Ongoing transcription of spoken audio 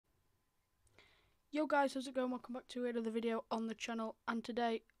Yo guys, how's it going? Welcome back to another video on the channel, and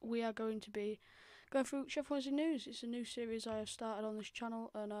today we are going to be going through Sheffield Wednesday news. It's a new series I have started on this channel,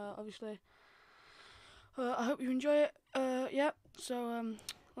 and obviously I hope you enjoy it. So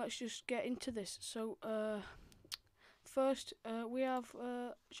let's just get into this. So first we have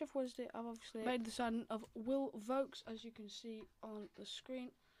Sheffield Wednesday have obviously made the signing of Vaulks, as you can see on the screen.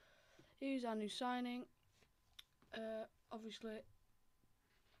 He's our new signing. Obviously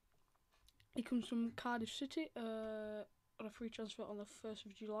he comes from Cardiff City on a free transfer on the 1st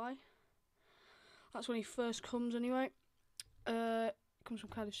of July. That's when he first comes anyway. Comes from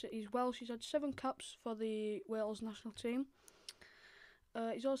Cardiff City. He's Welsh. He's had 7 caps for the Wales national team.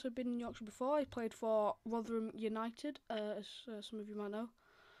 He's also been in Yorkshire before. He played for Rotherham United, as some of you might know.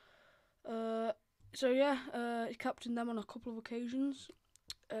 He captained them on a couple of occasions.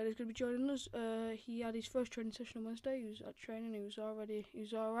 He's going to be joining us. He had his first training session on Wednesday. He was at training. He was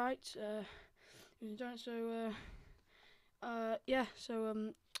alright. He was enjoying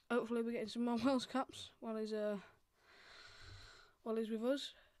it. Hopefully we're getting some more Wales caps while he's with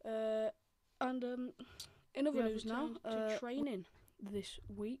us. In other news now, training this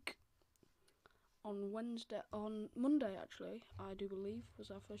week on Monday actually, I do believe,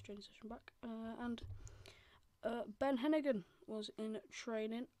 was our first training session back. Ben Hennigan was in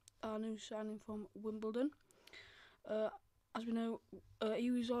training, our new signing from Wimbledon. As we know,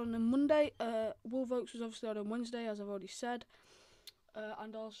 he was on Monday. Vaulks was obviously on Wednesday, as I've already said.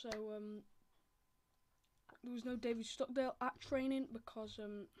 And also, there was no David Stockdale at training because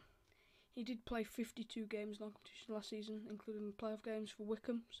he did play 52 games in non-competition last season, including playoff games for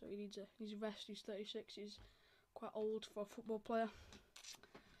Wycombe. So he needs a rest. He's 36. He's quite old for a football player.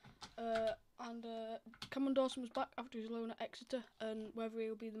 Cameron Dawson was back after his loan at Exeter, and whether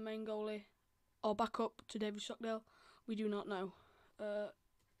he'll be the main goalie or backup to David Stockdale, we do not know.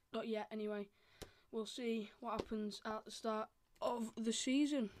 Not yet, anyway. We'll see what happens at the start of the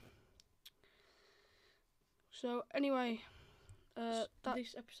season. So, anyway,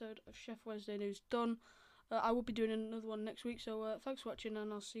 this episode of Sheffield Wednesday News done. I will be doing another one next week, so thanks for watching,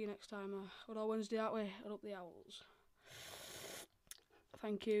 and I'll see you next time. Good old Wednesday that way, and up the Owls.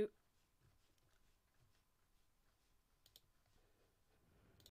 Thank you.